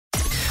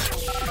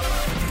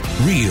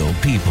Real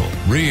people,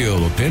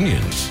 real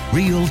opinions,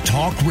 real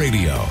talk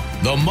radio.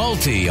 The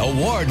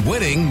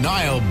multi-award-winning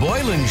Niall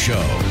Boylan Show.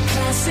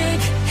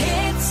 Classic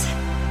hits.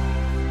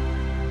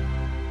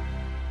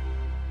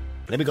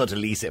 Let me go to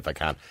Lisa if I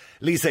can.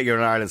 Lisa, you're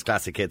in Ireland's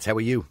Classic Hits. How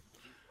are you?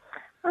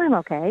 I'm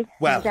okay.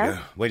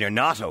 Well, you're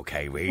not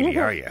okay, really,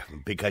 are you?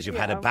 Because you've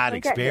had a bad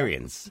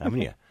experience,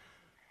 haven't you?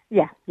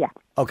 Yeah.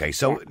 Okay,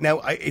 so now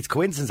it's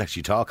coincidence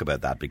actually talk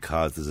about that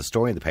because there's a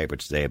story in the paper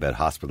today about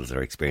hospitals that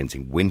are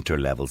experiencing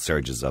winter-level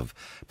surges of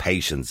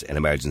patients in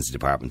emergency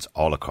departments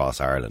all across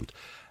Ireland.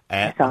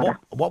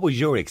 What was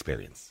your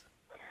experience?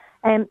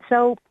 First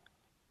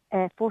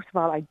of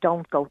all, I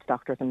don't go to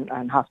doctors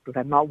and hospitals.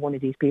 I'm not one of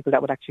these people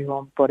that would actually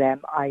run, but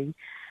I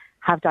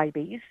have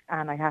diabetes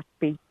and I have to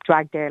be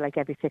dragged there like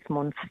every 6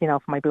 months, for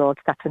my blood.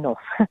 That's enough.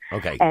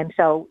 Okay.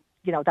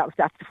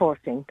 That's the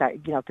first thing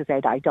that, to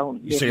say that I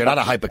don't. So you're not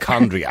a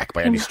hypochondriac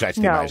by any stretch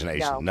of the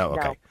imagination?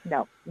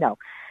 No.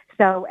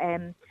 So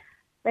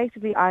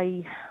basically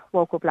I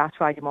woke up last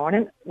Friday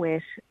morning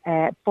with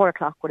 4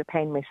 o'clock with a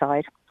pain in my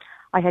side.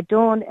 I had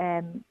done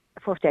a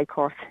first aid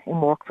course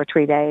in work for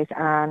 3 days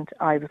and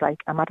I was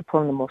like, I'm at a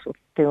pulling the muscle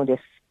doing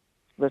this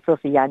with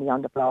Sussy Yanni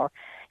on the floor,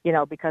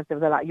 because there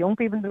was a lot of young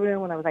people in the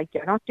room and I was like,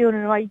 you're not doing it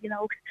right,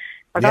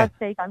 for God's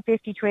sake, I'm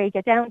 53,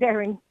 get down there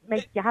and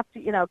you have to,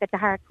 get the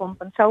heart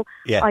pumping. So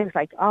I was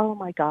like, oh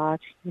my God,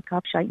 you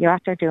gobshite, you're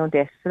out there doing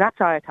this. So that's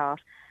how I thought.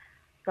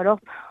 Got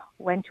up,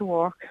 went to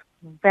work,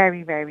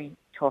 very, very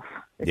tough,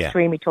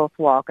 extremely tough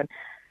walking.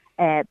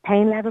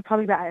 Pain level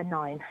probably about a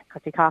 9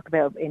 because they talk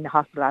about in the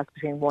hospital as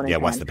between 1 and 10.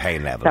 Yeah, what's the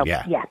pain level? So,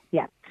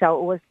 yeah. So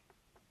it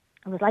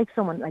was like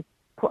someone like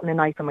putting a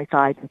knife on my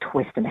side and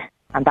twisting it.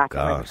 And that's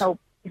it. So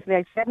if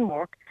they said in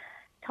work,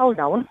 told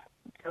no one.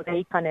 So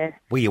they kind of.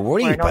 Were you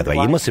worried, by the way?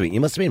 You must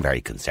have been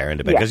very concerned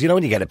about it. Because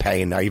when you get a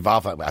pain, now you've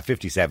off at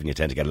 57, you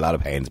tend to get a lot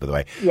of pains, by the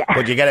way. Yeah.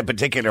 But you get a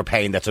particular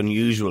pain that's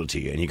unusual to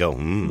you, and you go,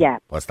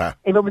 what's that?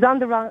 If it was on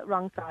the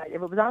wrong side,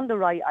 if it was on the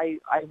right,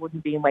 I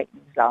wouldn't be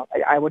waiting as long.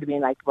 I would have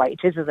been like, right,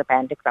 this is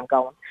appendix, I'm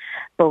going.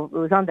 But it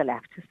was on the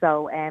left,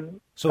 so.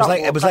 So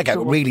it was like a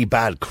really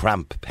bad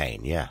cramp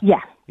pain, yeah.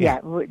 Yeah.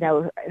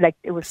 No, like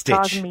it was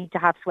causing me to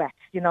have sweats.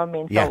 You know what I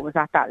mean? So it was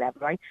at that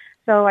level, right?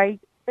 So I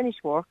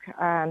finished work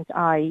and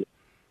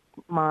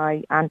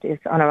my aunt is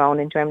on her own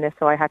in Germany,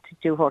 so I had to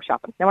do her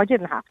shopping. Now, I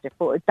didn't have to,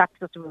 but that's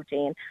just a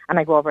routine, and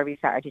I go over every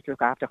Saturday to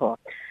look after her.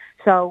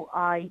 So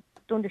I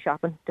done the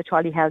shopping. The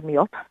trolley held me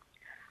up.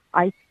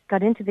 I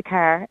got into the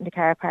car in the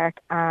car park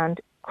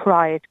and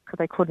cried because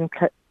I couldn't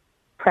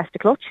press the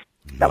clutch.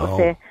 That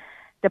was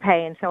the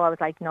pain. So I was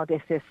like, no,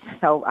 this is...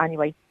 So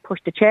anyway,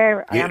 pushed the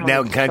chair.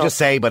 Now, can I just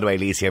say, by the way,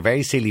 Lisa, you're a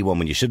very silly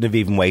woman. You shouldn't have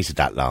even waited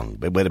that long.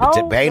 With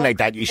a pain like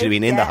that, you should have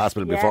been in the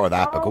hospital before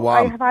that. But go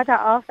on. I have had that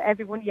off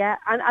everyone, yeah.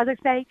 And as I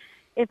say,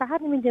 if I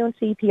hadn't been doing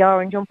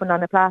CPR and jumping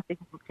on a plastic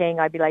thing,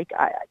 I'd be like,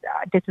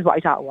 this is what I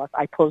thought it was.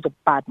 I pulled a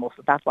bad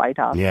muscle. That's what I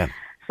thought. Yeah.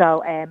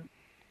 So, and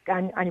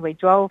anyway,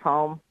 drove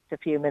home for a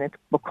few minutes,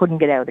 but couldn't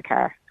get out of the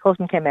car.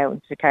 Husband came out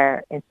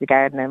into the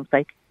garden and was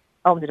like,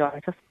 open the door.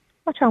 I said,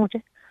 what's wrong with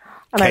you?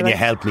 And Can you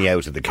help me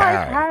out of the car?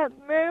 I can't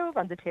move.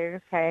 And the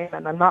tears came,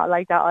 and I'm not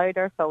like that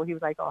either. So he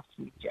was like, oh,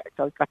 sweet chair.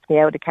 So he got me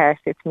out of the car,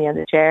 sits me on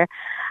the chair.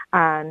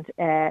 And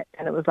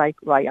it was like,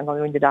 right, I'm going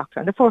to ring the doctor.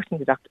 And the first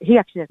thing he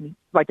actually said,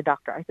 right, the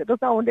doctor. I said,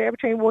 there's no one there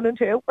between 1 and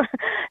 2.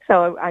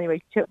 So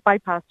anyway, 2 I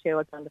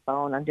was on the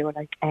phone, and they were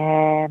like,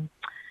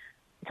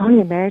 it's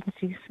only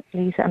emergencies,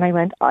 Lisa. And I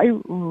went, I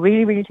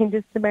really, really think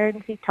this is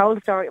emergency. Told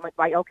the story. I went,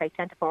 right, okay,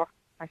 10 to 4.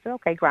 I said,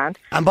 okay, grand.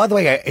 And by the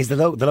way, is the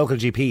local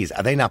GPs,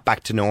 are they not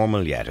back to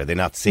normal yet? Are they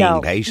not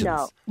seeing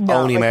patients? No.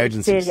 Only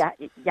emergencies? Still,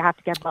 you have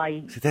to get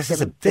by. So this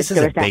is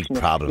a big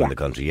problem in the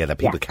country, that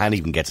people can't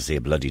even get to see a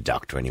bloody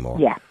doctor anymore.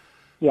 Yeah.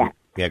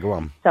 Yeah, go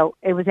on. So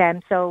it was,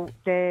 I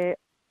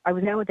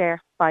was out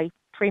there by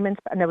 3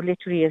 minutes, and it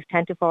literally is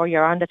 10 to 4.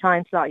 You're on the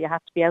time slot. You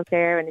have to be out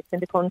there, and it's in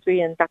the country,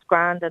 and that's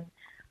grand. And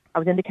I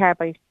was in the car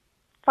by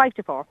 5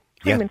 to 4,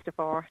 3 minutes to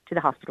 4 to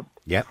the hospital.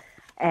 Yeah.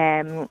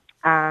 And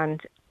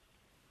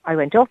I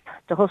went up.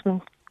 The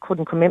husband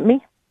couldn't commit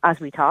me,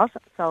 as we thought,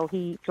 so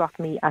he dropped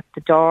me at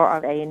the door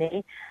of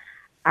A&E,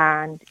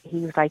 and he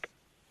was like,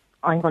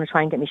 I'm going to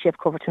try and get my shift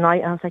covered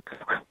tonight. And I was like,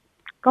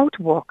 go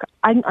to work.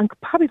 I'm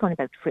probably going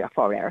about 3 or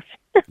 4 hours.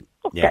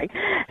 Okay.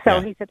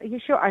 He said, are you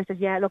sure? I said,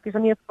 yeah, look, it's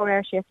only a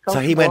 4-hour shift. So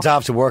he went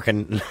off to work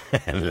and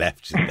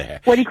left you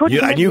there. Well, he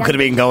couldn't. And you could have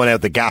been going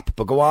out the gap,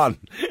 but go on.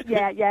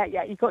 Yeah.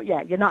 You could,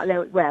 you're not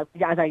allowed. Well,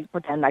 as I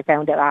pretend I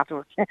found out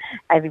afterwards,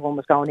 everyone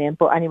was going in.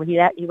 But anyway,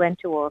 he went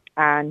to work,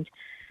 and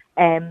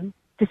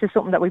this is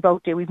something that we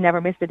both do. We've never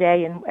missed a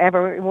day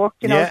ever in work,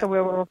 so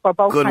we're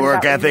both good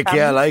work ethic.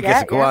 Yeah, I like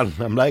it. Go on,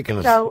 I'm liking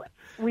it. So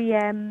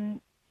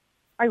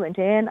I went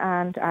in,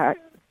 and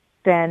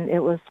then it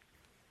was.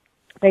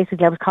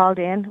 Basically, I was called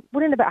in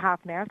within about half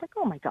an hour. I was like,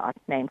 oh my God,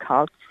 name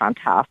called,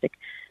 fantastic.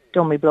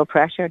 Done my blood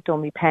pressure,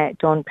 done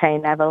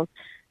pain levels,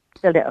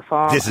 filled out a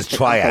form. This is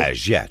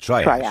triage,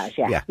 Triage,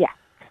 yeah.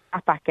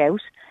 Back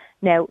out.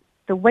 Now,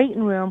 the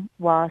waiting room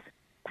was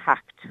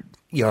packed.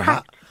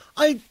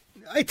 I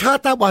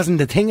thought that wasn't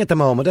the thing at the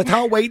moment. I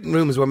thought waiting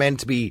rooms were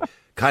meant to be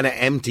kind of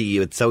empty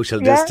with social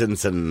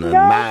distance and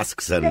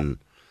masks and...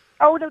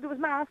 Oh, no, there was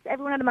masks.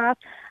 Everyone had a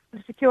mask.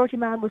 The security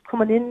man was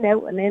coming in and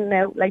out and in and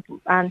out, like,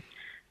 and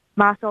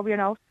mask over your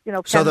nose.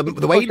 So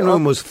the waiting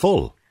room was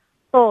full?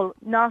 Full,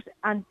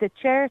 and the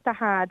chairs that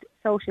had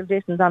social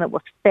distance on it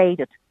were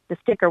faded. The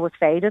sticker was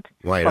faded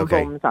from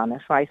bums on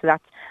it, right? So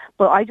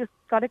but I just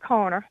got a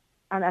corner,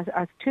 and as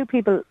I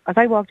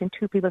walked in,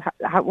 two people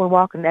were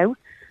walking out.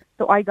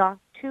 So I got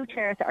two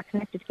chairs that are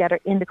connected together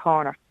in the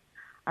corner.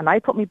 And I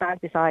put my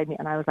bag beside me,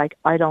 and I was like,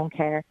 I don't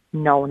care.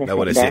 No one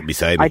is sitting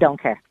beside me. I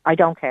don't care.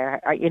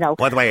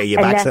 By the way,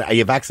 are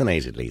you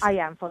vaccinated, Lisa? I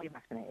am fully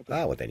vaccinated.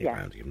 Oh, well, then you're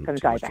grand. You I'm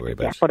diabetic,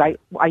 yeah. But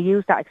I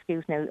use that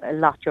excuse now a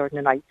lot during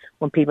the night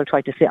when people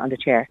try to sit on the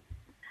chair.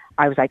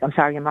 I was like, I'm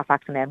sorry, I'm not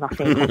vaccinated, I'm not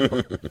feeling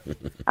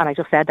comfortable. And I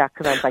just said that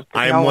because I was like...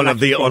 I'm one of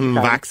the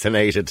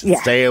unvaccinated.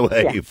 Stay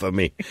away from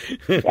me.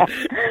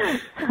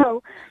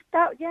 So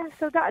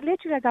that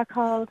literally I got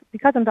called,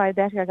 because I'm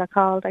diabetic, I got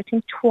called, I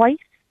think, twice.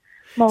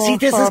 See,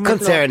 this is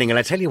concerning, and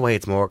I tell you why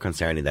it's more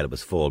concerning that it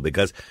was full,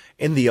 because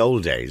in the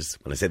old days,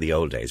 when I say the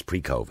old days,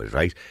 pre-COVID,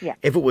 right? Yeah.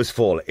 If it was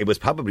full, it was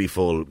probably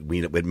full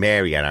with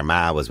Mary, and her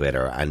ma was with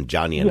her, and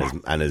Johnny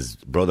and his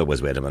brother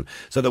was with him, and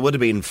so there would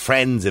have been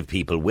friends of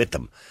people with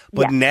them.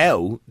 But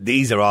now,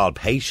 these are all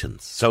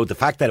patients, so the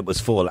fact that it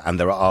was full and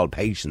they're all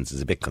patients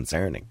is a bit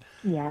concerning.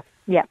 Yeah.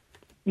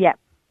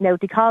 Now,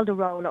 they called the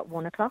roll at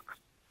 1 o'clock.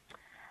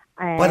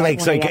 By the way,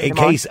 sorry, in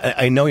case,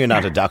 I know you're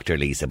not a doctor,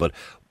 Lisa, but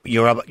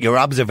your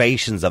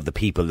observations of the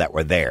people that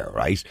were there,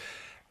 right?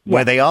 Yeah.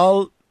 Were they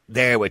all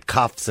there with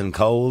coughs and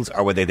colds,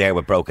 or were they there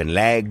with broken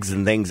legs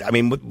and things? I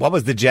mean, what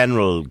was the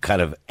general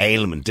kind of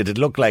ailment? Did it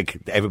look like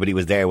everybody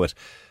was there with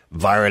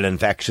viral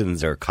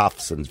infections or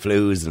coughs and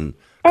flus and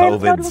COVIDs? No,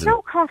 there was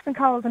no coughs and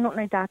colds and nothing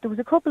like that. There was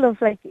a couple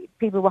of, like,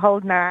 people were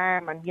holding their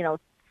arm and,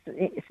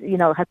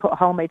 had put a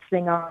homemade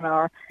sling on,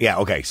 or... Yeah,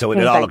 okay, so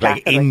it all looked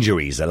like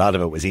injuries. A lot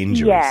of it was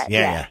injuries.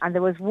 Yeah. And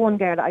there was one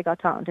girl that I got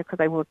talking to,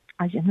 because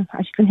as you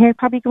can hear,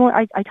 probably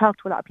I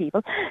talked to a lot of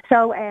people.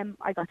 So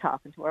I got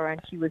talking to her,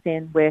 and she was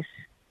in with...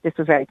 This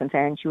was very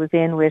concerning. She was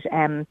in with...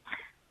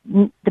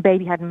 the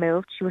baby hadn't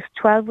moved. She was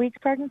 16 weeks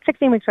pregnant,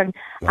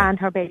 and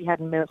her baby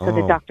hadn't moved. So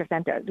the doctor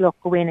sent her, look,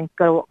 go in and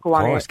go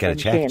on. Of course, get it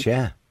checked,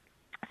 yeah.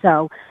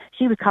 So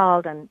she was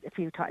called, and a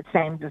few times,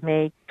 same as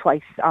me,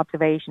 twice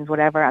observations,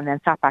 whatever, and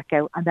then sat back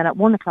out. And then at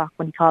 1 o'clock,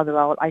 when he called the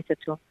roll, I said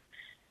to him,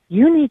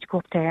 you need to go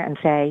up there and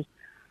say,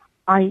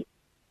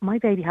 my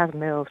baby hasn't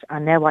moved,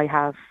 and now I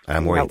have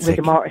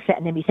rigor mortis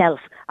sitting in myself.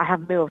 I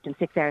haven't moved in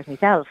 6 hours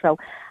myself. So,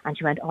 and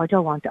she went, I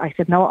don't want to. I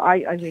said, no, I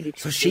really...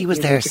 So she was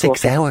there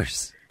 6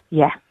 hours?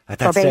 Yeah. At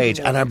that stage,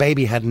 and her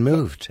baby hadn't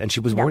moved, and she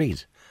was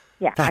worried.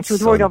 Yeah, and she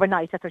was worried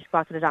overnight. That's what she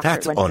brought to the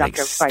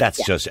doctor.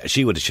 That's just...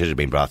 She should have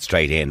been brought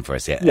straight in for a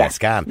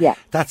scan. Yeah.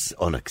 That's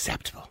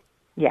unacceptable.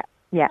 Yeah.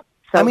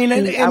 So I mean,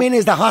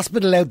 is the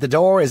hospital out the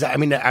door?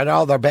 Are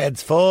all their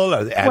beds full?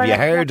 Or have you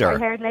heard? I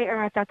heard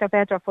later that their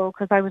beds are full,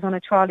 because I was on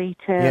a trolley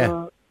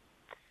till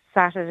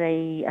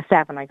Saturday at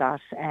 7. I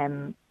got.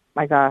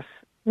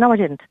 No, I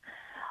didn't.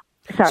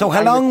 Sorry, so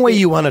how long were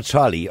you on a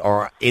trolley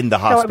or in the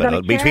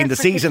hospital between the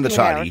seat and the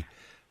trolley?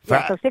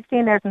 So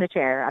 16 hours in the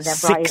chair, and then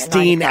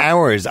 16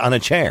 hours on a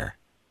chair.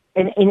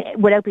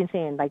 Without being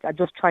seen, like I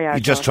just triage. You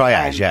just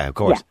triage, yeah, of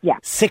course. Yeah.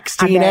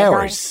 16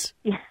 hours.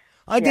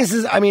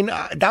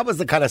 That was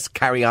the kind of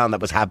carry on that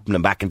was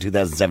happening back in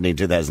 2017,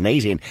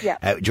 2018,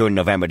 during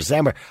November,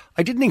 December.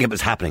 I didn't think it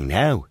was happening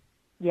now.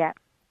 Yeah.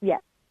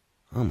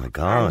 Oh my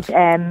God.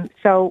 And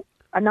so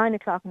at 9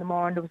 o'clock in the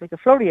morning, there was like a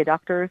flurry of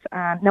doctors.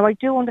 Now I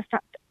do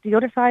understand the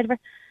other side of it.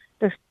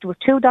 There was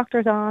 2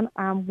 doctors on,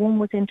 and one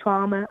was in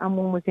trauma, and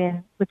one was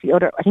in with the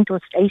other. I think there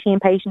was 18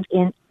 patients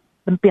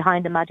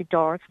behind the magic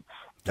doors.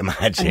 The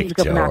magic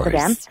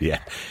doors. Yeah.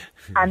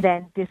 And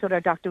then this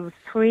other doctor, was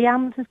 3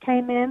 ambulances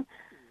came in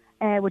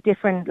with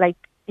different,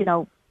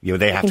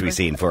 they have to be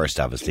seen first,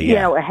 obviously.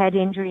 Yeah. A head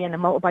injury and a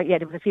motorbike. Yeah,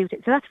 there was a few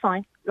things. So that's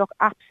fine. Look,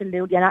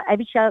 absolutely. And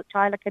every child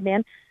that came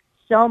in,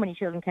 so many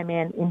children came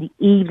in the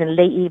evening,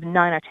 late evening,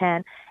 9 or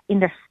 10, in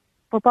their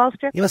football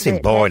strips. You must have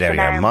been bored out of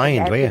your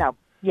mind, were you?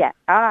 Yeah,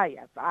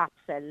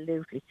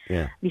 absolutely.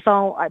 Yeah. My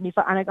phone, and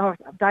I'm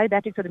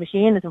diabetic, so the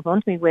machine is in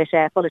front of me with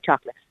full of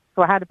chocolate.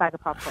 So I had a bag of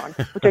popcorn,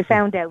 which I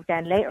found out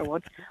then later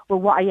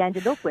what I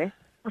ended up with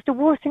was the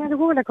worst thing in the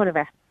world I could have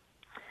had.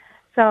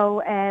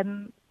 So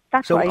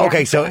that's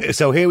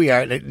so here we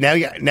are. Now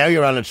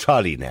you're on a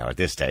trolley now at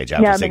this stage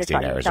after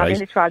 16 hours, right? I'm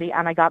in a trolley,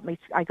 and I got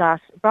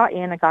brought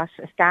in. I got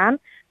a scan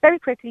very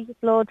quickly. The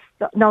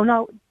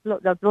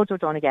bloods were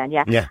done again.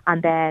 Yeah.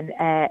 And then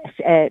a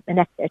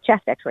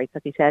chest X-ray,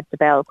 because he said the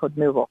bell could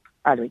move up.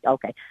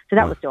 Okay, so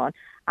that was done,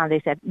 and they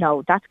said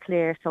no, that's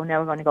clear. So now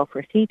we're going to go for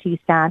a CT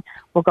scan.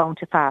 We're going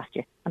to fast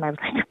you. And I was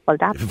like, well,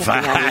 that's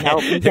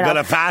they're going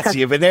to fast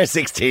you. You've been there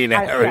 16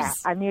 hours. Yeah,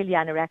 I'm nearly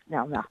anorexic.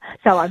 No.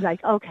 So I'm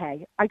like,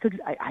 okay, I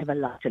have a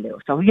lot to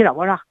lose. So we're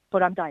not,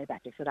 but I'm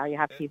diabetic, so now you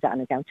have to keep that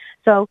on account.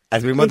 So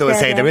as my mother would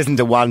say, there isn't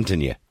a want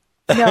in you.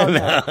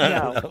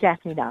 No,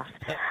 definitely not.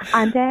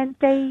 And then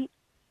they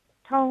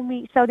told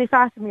me, so they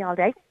fasted me all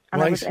day,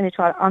 and I was on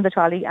the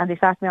trolley, and they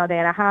fasted me all day.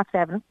 And at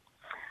 7:30,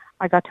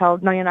 I got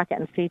told, no, you're not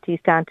getting a CT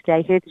scan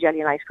today. Here's the jelly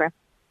and ice cream.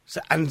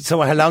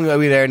 So how long are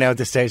we there now at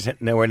this stage?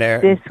 No, we're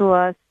there. This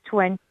was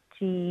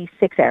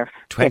 26 hours.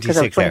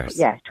 26 hours?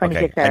 Yeah,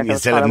 26 hours. And you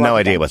still have no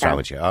idea what's wrong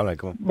with you? All right,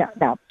 go on.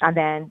 No.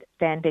 And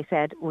then they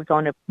said, we're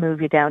going to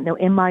move you down. Now,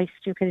 in my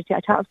stupidity, I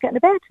thought I was getting a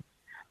bed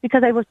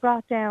because I was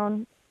brought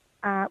down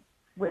a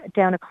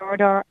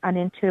corridor and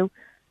into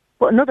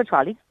another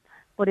trolley,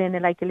 but in a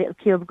little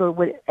cubicle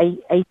with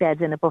eight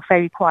beds in it, but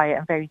very quiet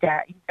and very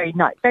dark, very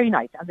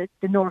nice. And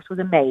the nurse was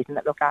amazing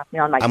that looked after me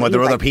on And were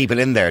there other people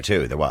in there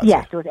too? There was.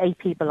 Yes, there was 8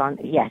 people on.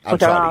 Yes, on but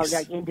they're trolleys.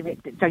 all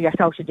individual. So you're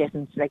social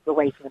distance,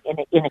 away from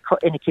them in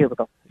a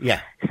cubicle.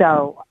 Yeah.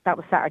 So that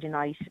was Saturday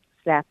night.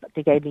 Slept.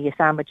 They gave me a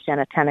sandwich then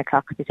at 10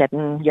 o'clock. They said,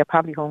 "You're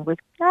probably hungry."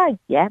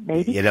 Yeah,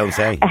 maybe. You don't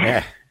say.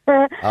 Yeah.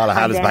 All I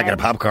had is a packet of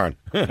popcorn.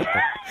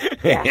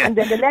 Yeah. And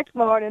then the next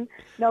morning,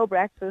 no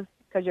breakfast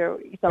because you're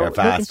looking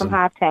fasting. from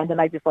 10:30 the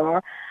night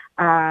before.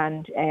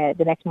 And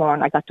the next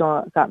morning, I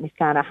got my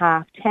scan at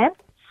 10:30,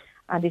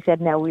 and they said,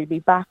 "Now we'll be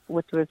back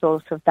with the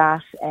results of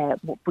that,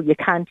 but you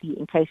can't eat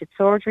in case it's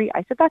surgery."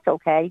 I said, "That's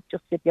okay,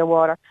 just sip your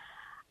water."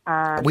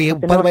 By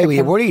the way, were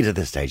you worried at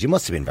this stage? You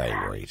must have been very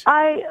worried.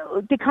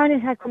 They kind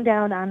of had come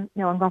down, and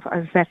I'm going for. I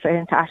was straight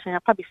into Ashling. I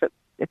probably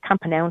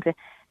can't pronounce it.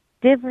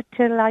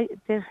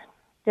 Diverticulitis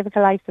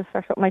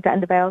or something like that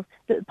in the bowels.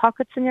 Little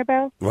pockets in your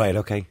bowels. Right.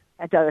 Okay.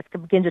 It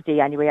begins with D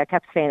anyway. I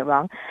kept saying it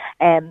wrong.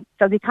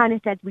 So they kind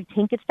of said, we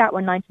think it's that.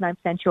 We're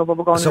 99% sure, but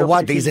we're going to... So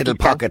what, these little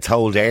pockets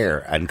hold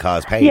air and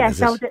cause pain? Yeah,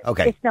 so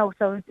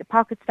the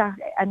pockets that,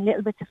 and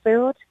little bits of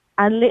food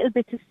and little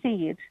bits of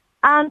seed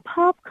and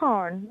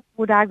popcorn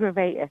would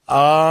aggravate it.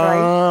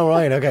 Oh,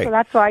 right, okay. So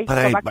that's why...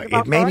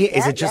 But maybe,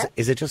 is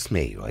it just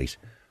me, right?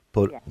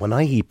 But when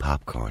I eat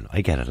popcorn,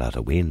 I get a lot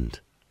of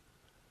wind.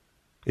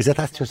 Is that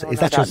just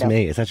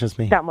me? Is that just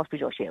me? That must be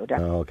just you,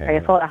 then. Oh, okay. I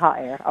thought of hot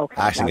air.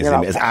 Okay.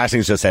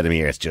 Ashling's just said to me,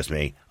 it's just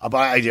me. But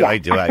I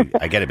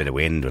get a bit of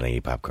wind when I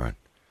eat popcorn.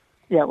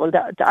 Yeah, well,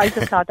 I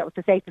just thought that was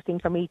the safest thing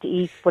for me to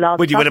eat.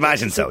 But you would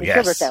imagine so,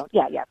 yes.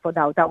 Yeah, but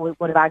no, that would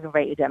have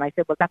aggravated it. And I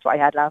said, well, that's what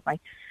I had last night.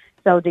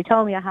 So they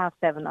told me at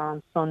 7:30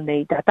 on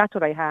Sunday that's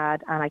what I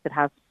had, and I could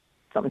have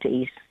something to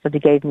eat. So they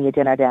gave me a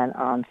dinner then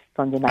on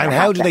Sunday night. And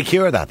how do they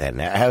cure that then?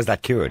 How's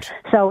that cured?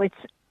 So it's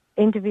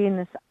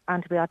intravenous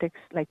antibiotics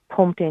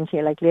pumped into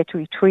you,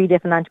 literally 3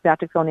 different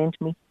antibiotics going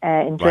into me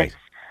in drips. Right.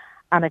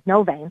 And I'd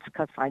no veins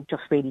because I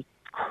just really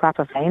crap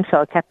of veins,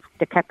 so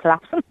they kept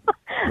collapsing.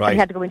 Right. I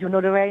had to go into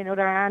another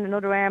arm,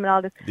 and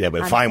all this. Yeah,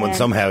 but find one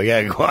somehow.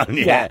 Yeah, go on.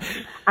 Yeah.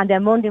 And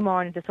then Monday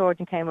morning, the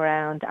surgeon came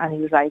around and he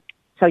was like,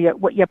 "So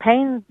your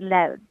pain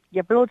level,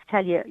 your bloods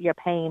tell you your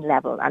pain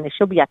level, and it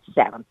should be at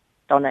 7.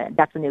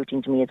 That's a new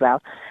thing to me as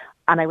well."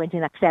 And I went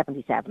in at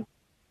 77.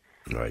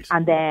 Right.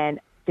 And then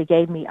they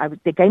gave me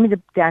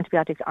the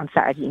antibiotics on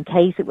Saturday in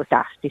case it was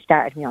that. They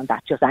started me on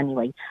that just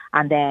anyway.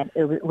 And then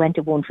it went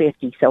to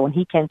 150. So when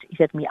he came, he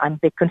said to me, "I'm a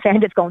bit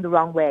concerned it's going the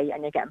wrong way."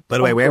 And you're getting... By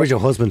the way, where was your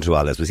husband through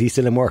all this? Was he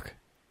still in work?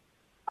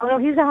 Oh, no,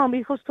 he was at home.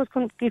 He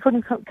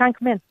can't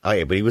come in. Oh,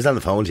 yeah, but he was on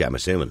the phone to you, I'm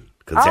assuming.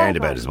 Concerned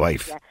about his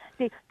wife.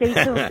 Yeah.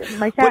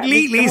 But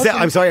Lisa,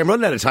 I'm sorry, I'm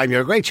running out of time.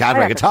 You're a great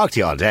chatter. I could talk to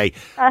you all day.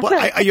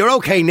 But you're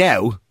okay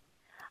now?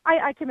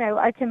 I came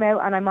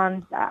out and I'm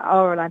on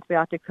oral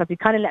antibiotics because he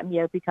kind of let me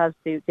out because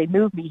they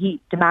moved me.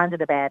 He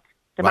demanded a bed.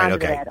 Right,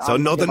 okay. So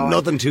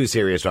nothing too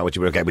serious wrong with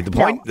you. Okay, but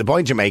the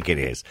point you're making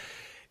is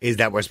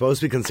that we're supposed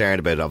to be concerned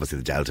about obviously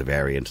the Delta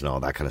variant and all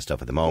that kind of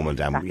stuff at the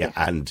moment, and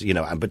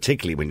and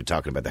particularly when you're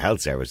talking about the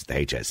health service, the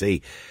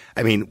HSE.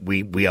 I mean,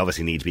 we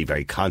obviously need to be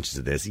very conscious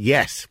of this.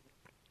 Yes.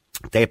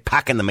 They're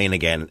packing them in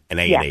again in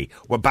A&E. Yeah.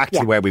 We're back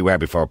to where we were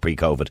before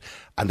pre-COVID,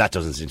 and that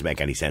doesn't seem to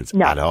make any sense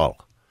at all.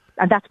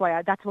 And that's why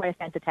I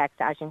sent the text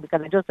to Ashing,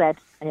 because I just said,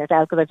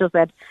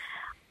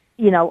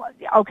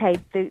 okay,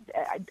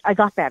 I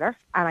got better,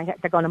 and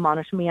they're going to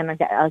monitor me, and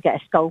I'll get a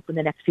scope in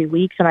the next few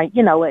weeks, and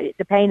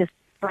the pain is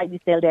slightly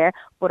still there,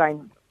 but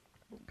I'm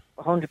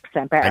 100%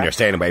 better. And you're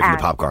staying away from the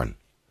popcorn.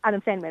 And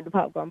I'm staying away from the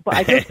popcorn, but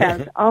I just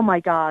felt, oh my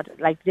God,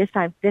 this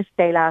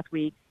day last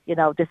week,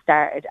 this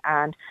started,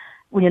 and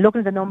when you're looking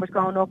at the numbers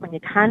going up, and you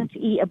can't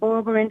eat a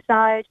burger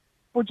inside,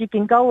 but you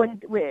can go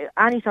in with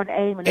any sort of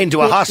aim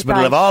into a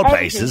hospital of all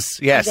places,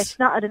 yes. And get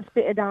snotted and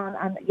spitted on,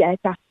 and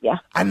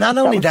And not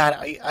only that,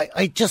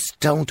 I just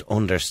don't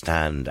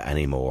understand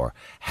anymore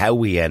how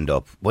we end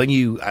up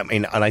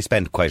and I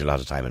spend quite a lot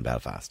of time in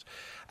Belfast,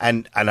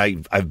 and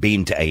I've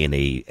been to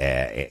A&E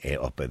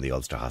up in the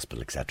Ulster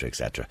Hospital,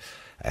 etc.,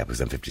 because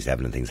I'm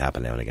 57 and things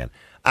happen now and again,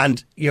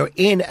 and you're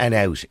in and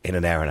out in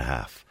an hour and a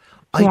half.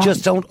 I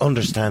just don't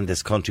understand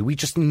this country. We're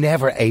just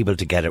never able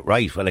to get it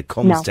right when it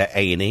comes to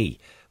A&E.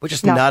 We're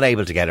just not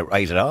able to get it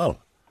right at all.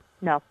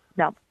 No.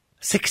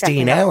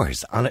 16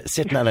 hours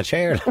sitting on a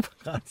chair, for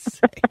God's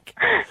sake.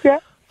 Yeah.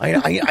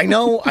 I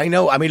know.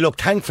 I mean, look,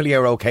 thankfully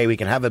you're okay. We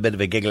can have a bit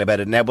of a giggle about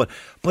it now. But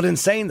in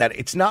saying that,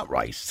 it's not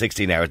right,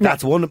 16 hours. No.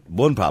 That's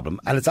one problem.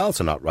 And it's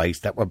also not right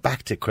that we're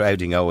back to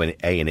crowding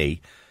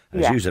A&E.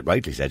 And as you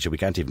rightly said, we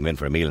can't even go in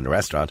for a meal in a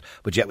restaurant,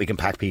 but yet we can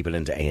pack people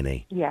into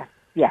A&E. Yeah.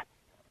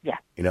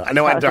 You know, I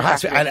know, and there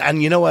has to,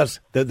 and you know what?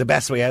 The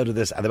best way out of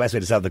this, and the best way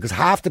to solve it, because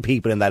half the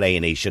people in that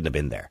A&E shouldn't have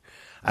been there,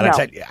 and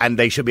No. and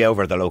they should be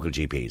over at their local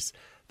GPs.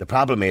 The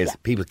problem is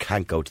people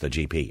can't go to the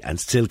GP and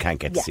still can't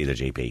get to see their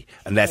GP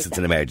unless it's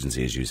an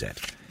emergency, as you said.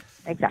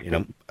 Exactly. You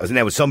know, as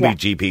now some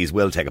GPs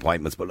will take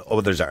appointments, but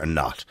others are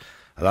not.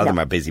 A lot of them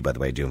are busy, by the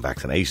way, doing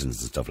vaccinations and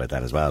stuff like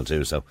that as well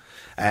too. So,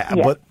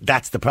 but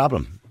that's the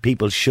problem.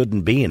 People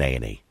shouldn't be in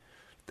A&E.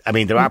 I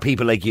mean, there are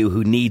people like you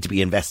who need to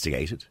be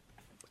investigated,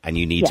 and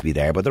you need to be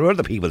there. But there are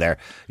other people there,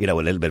 you know,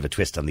 a little bit of a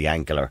twist on the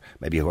ankle, or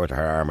maybe you hurt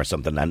her arm or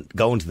something, and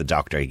going to the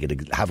doctor, you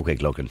could have a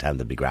quick look and tell them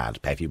they'd be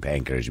grand, pay a few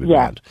painkillers, you'd be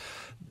grand.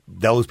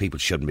 Those people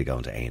shouldn't be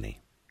going to A&E.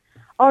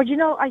 Or, you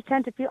know, I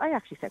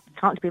actually said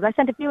to people, I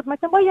sent a few of them, I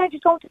said, why aren't you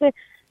going to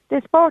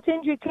the sports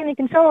injury clinic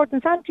in Swords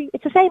and Santry?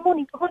 It's the same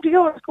money,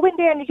 €100. Go in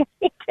there and you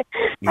get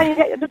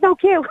there's no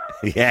queue.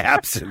 Yeah,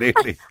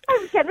 absolutely. I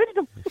was getting rid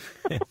of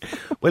them.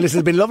 Well, this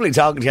has been lovely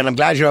talking to you, and I'm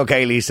glad you're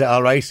okay, Lisa,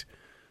 all right?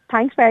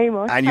 Thanks very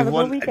much. And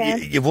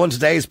you've won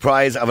today's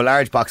prize of a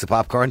large box of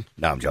popcorn.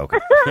 No, I'm joking.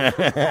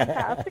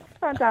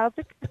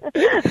 Fantastic.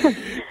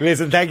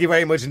 Listen, thank you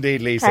very much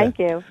indeed, Lisa. Thank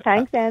you.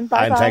 Thanks, then.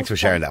 Bye. And thanks for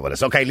sharing that with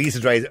us. Okay,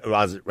 Lisa's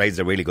raised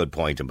a really good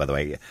point. And by the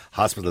way,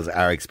 hospitals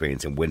are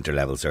experiencing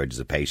winter-level surges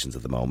of patients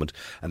at the moment.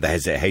 And the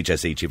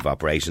HSE Chief of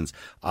Operations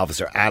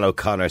Officer Anne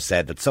O'Connor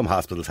said that some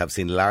hospitals have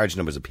seen large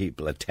numbers of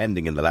people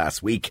attending in the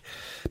last week.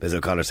 Ms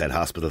O'Connor said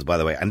hospitals, by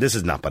the way, and this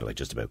is not, by the way,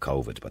 just about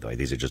COVID, by the way.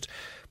 These are just,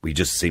 we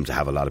just seem to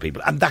have a lot of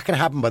people. And that can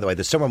happen, by the way.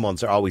 The summer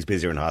months are always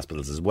busier in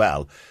hospitals as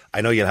well.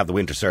 I know you'll have the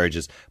winter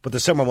surges, but the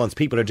summer months,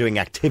 people are doing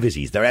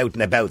activities. They're out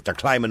and about. They're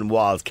climbing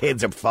walls.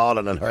 Kids are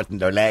falling and hurting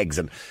their legs.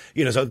 And,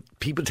 you know, so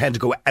people tend to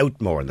go out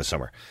more in the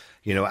summer,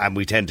 you know, and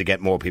we tend to get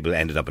more people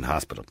ended up in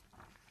hospital.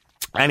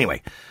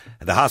 Anyway,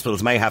 the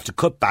hospitals may have to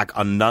cut back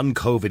on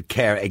non-COVID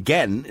care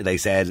again. They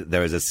said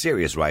there is a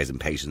serious rise in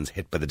patients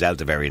hit by the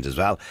Delta variant as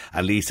well.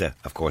 And Lisa,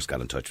 of course,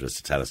 got in touch with us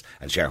to tell us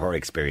and share her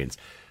experience.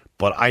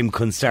 But I'm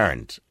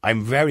concerned.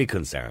 I'm very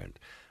concerned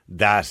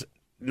that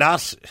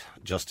not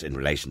just in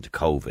relation to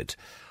COVID.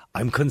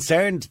 I'm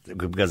concerned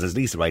because, as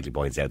Lisa rightly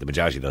points out, the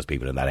majority of those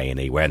people in that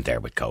A&E weren't there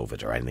with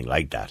COVID or anything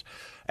like that.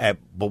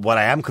 But what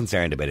I am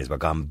concerned about is we're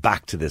going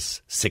back to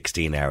this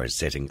 16 hours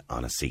sitting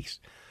on a seat.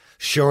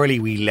 Surely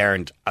we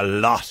learned a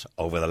lot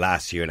over the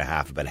last year and a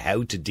half about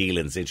how to deal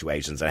in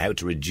situations and how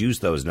to reduce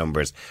those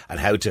numbers and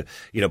how to,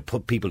 you know,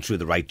 put people through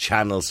the right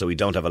channels so we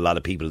don't have a lot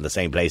of people in the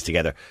same place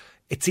together.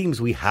 It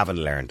seems we haven't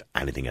learned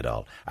anything at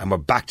all. And we're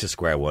back to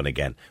square one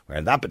again, where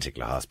in that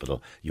particular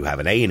hospital, you have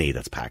an A&E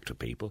that's packed with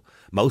people.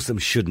 Most of them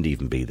shouldn't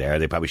even be there.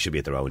 They probably should be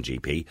at their own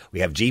GP.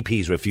 We have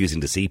GPs refusing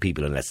to see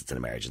people unless it's an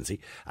emergency.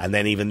 And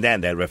then even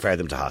then, they'll refer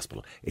them to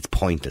hospital. It's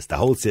pointless. The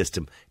whole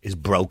system is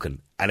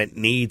broken and it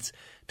needs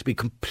to be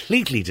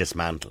completely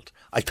dismantled.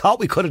 I thought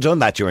we could have done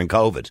that during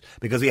COVID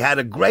because we had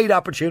a great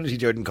opportunity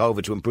during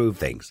COVID to improve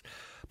things.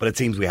 But it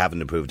seems we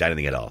haven't improved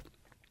anything at all,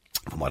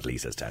 from what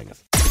Lisa's telling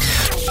us.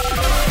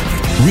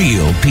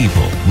 Real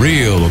people,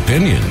 real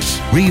opinions,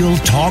 real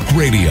talk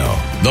radio.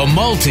 The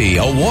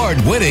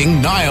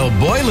multi-award-winning Niall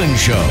Boylan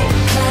Show.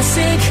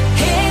 Classic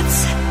hits.